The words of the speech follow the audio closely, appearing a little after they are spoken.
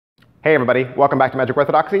Hey everybody, welcome back to Magic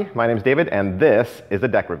Orthodoxy. My name is David and this is a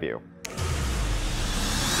deck review.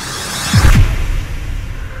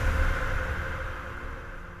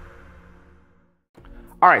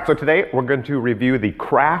 Alright, so today we're going to review the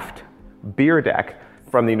Caft beer deck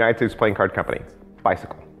from the United States Playing Card Company,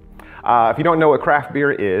 Bicycle. If you don't know what craft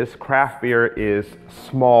beer is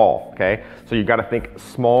small, okay? So you gotta think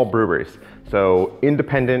small breweries. So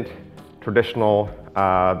independent, traditional,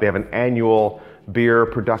 they have an annual beer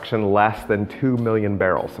production less than 2 million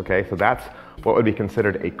barrels, okay? So that's what would be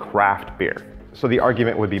considered a craft beer. So the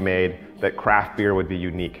argument would be made that craft beer would be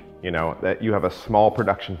unique, you know, that you have a small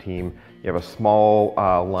production team, you have a small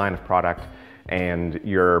line of product, and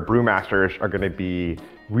your brewmasters are gonna be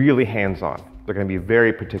really hands-on. They're gonna be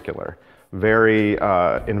very particular, very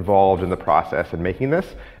involved in the process in making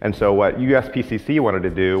this. And so what USPCC wanted to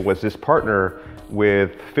do was just partner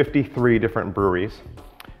with 53 different breweries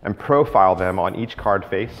and profile them on each card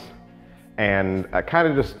face and kind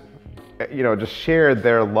of just, just share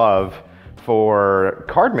their love for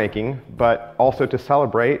card making, but also to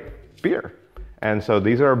celebrate beer. And so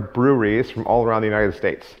these are breweries from all around the United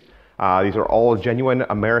States. These are all genuine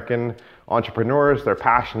American entrepreneurs. Their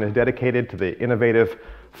passion is dedicated to the innovative,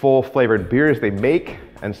 full-flavored beers they make.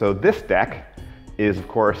 And so this deck is, of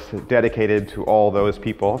course, dedicated to all those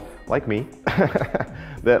people, like me,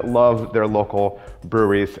 that love their local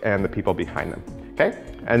breweries and the people behind them, okay?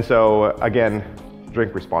 And so, again,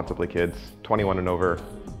 drink responsibly, kids. 21 and over,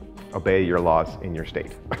 obey your laws in your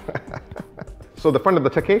state. So the front of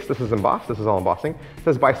the case, this is embossed, this is all embossing. It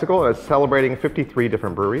says Bicycle, and it's celebrating 53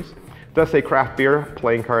 different breweries. It does say craft beer,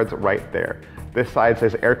 playing cards right there. This side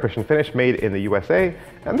says air cushion finish made in the USA,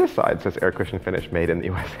 and this side says air cushion finish made in the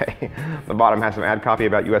USA. The bottom has some ad copy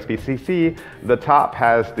about USPCC. The top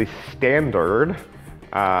has the standard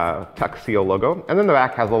tuck seal logo, and then the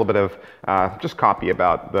back has a little bit of just copy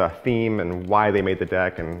about the theme and why they made the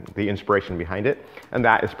deck and the inspiration behind it. And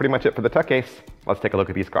that is pretty much it for the tuck case. Let's take a look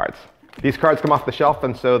at these cards. These cards come off the shelf,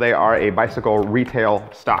 and so they are a Bicycle retail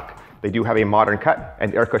stock. They do have a modern cut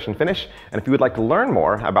and air cushion finish. And if you would like to learn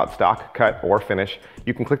more about stock, cut, or finish,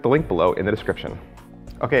 you can click the link below in the description.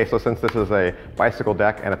 Okay, so since this is a Bicycle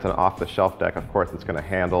deck and it's an off-the-shelf deck, of course it's gonna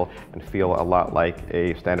handle and feel a lot like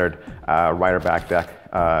a standard rider back deck,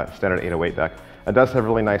 standard 808 deck. It does have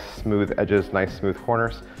really nice smooth edges, nice smooth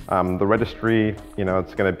corners. The registry,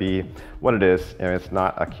 it's gonna be what it is. It's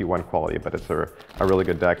not a Q1 quality, but it's a really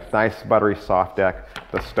good deck. Nice, buttery, soft deck.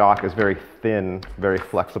 The stock is very thin, very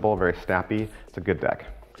flexible, very snappy. It's a good deck.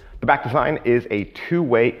 The back design is a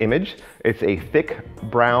two-way image. It's a thick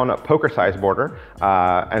brown poker-sized border,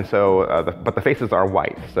 but the faces are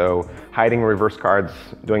white. So hiding reverse cards,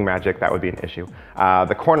 doing magic, that would be an issue.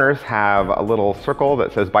 The corners have a little circle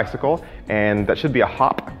that says Bicycle, and that should be a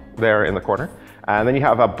hop there in the corner. And then you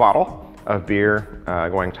have a bottle of beer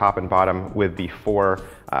going top and bottom with the four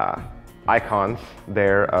icons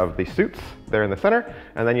there of the suits there in the center.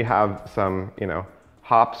 And then you have some,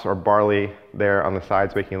 hops or barley there on the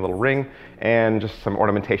sides making a little ring, and just some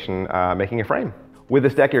ornamentation making a frame. With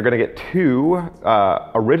this deck, you're gonna get two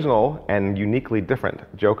original and uniquely different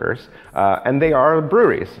jokers, and they are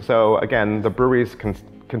breweries. So again, the breweries can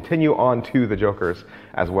continue on to the jokers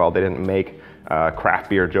as well. They didn't make craft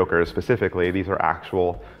beer jokers specifically. These are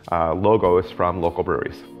actual logos from local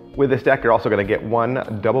breweries. With this deck, you're also gonna get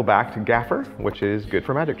one double-backed gaffer, which is good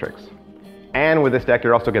for magic tricks. And with this deck,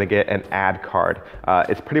 you're also gonna get an ad card.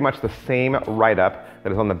 It's pretty much the same write-up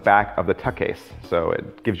that is on the back of the tuck case. So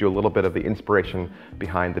it gives you a little bit of the inspiration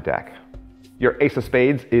behind the deck. Your Ace of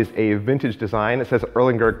Spades is a vintage design. It says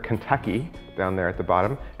Erlanger, Kentucky down there at the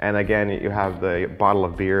bottom. And again, you have the bottle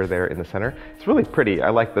of beer there in the center. It's really pretty. I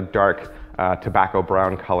like the dark tobacco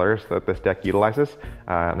brown colors that this deck utilizes.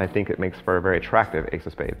 And I think it makes for a very attractive Ace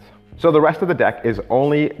of Spades. So the rest of the deck is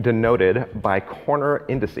only denoted by corner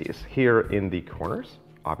indices here in the corners,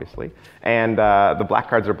 obviously. And the black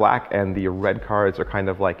cards are black and the red cards are kind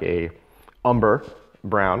of like a umber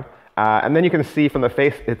brown. And then you can see from the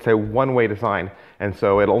face, it's a one-way design. And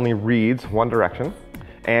so it only reads one direction.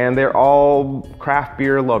 And they're all craft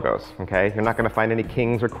beer logos, okay? You're not gonna find any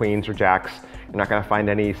kings or queens or jacks. You're not gonna find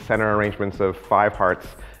any center arrangements of 5 hearts.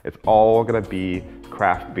 It's all gonna be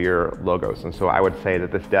craft beer logos. And so I would say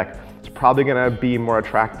that this deck is probably gonna be more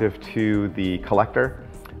attractive to the collector,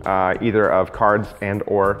 either of cards and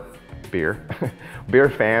or beer. Beer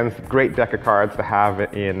fans, great deck of cards to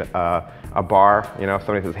have in a bar. If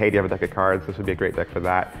somebody says, hey, do you have a deck of cards? This would be a great deck for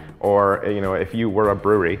that. Or if you were a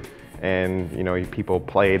brewery and people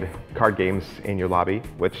played card games in your lobby,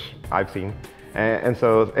 which I've seen. And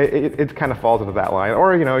so it kind of falls into that line.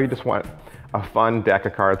 Or you just want a fun deck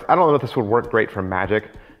of cards. I don't know if this would work great for Magic,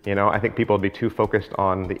 You know, I think people would be too focused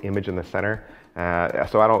on the image in the center.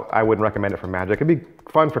 So I wouldn't recommend it for magic. It'd be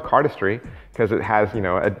fun for cardistry because it has, you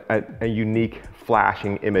know, a unique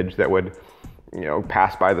flashing image that would, you know,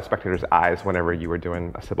 pass by the spectator's eyes whenever you were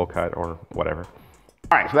doing a Sybil cut or whatever.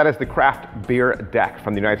 All right, so that is the Caft beer deck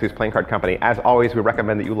from the United States Playing Card Company. As always, we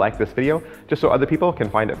recommend that you like this video just so other people can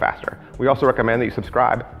find it faster. We also recommend that you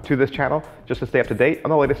subscribe to this channel just to stay up to date on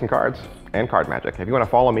the latest in cards and card magic. If you want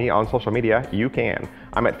to follow me on social media, you can.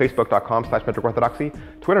 I'm at facebook.com/magicorthodoxy,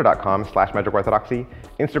 twitter.com/magicorthodoxy,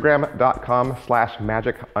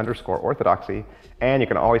 instagram.com/magic_orthodoxy, and you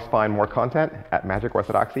can always find more content at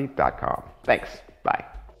magicorthodoxy.com. Thanks. Bye.